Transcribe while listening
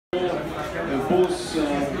both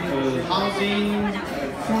housing,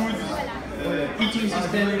 food, heating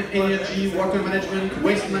system, energy, water management,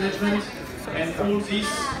 waste management, and all these,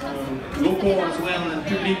 local as well and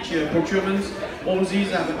public procurement, all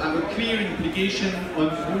these have a clear implication on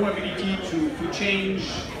our ability to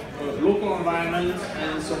change local environment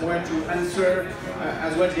and somewhere to answer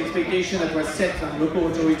as well the expectation that was set on local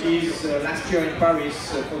authorities last year in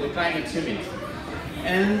Paris for the climate summit.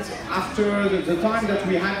 And after the time that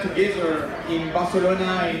we had together in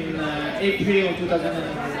Barcelona in April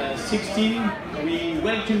 2016, we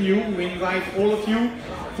welcome you, we invite all of you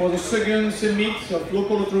for the second summit of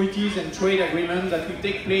local authorities and trade agreement that will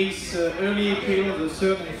take place early April, the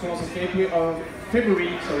 3rd and 4th of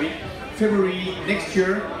February next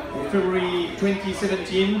year, or February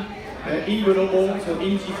 2017. In Grenoble, so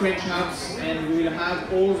in the French hubs, and we will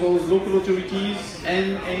have all those local authorities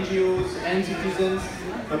and NGOs and citizens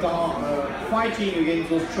that are fighting against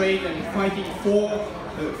those trade and fighting for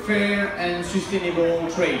fair and sustainable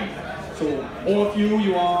trade. So all of you,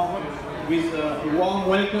 you are with a warm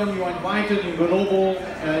welcome, you are invited in Grenoble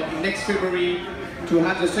next February to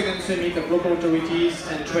have the second summit of local authorities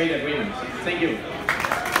and trade agreements. Thank you.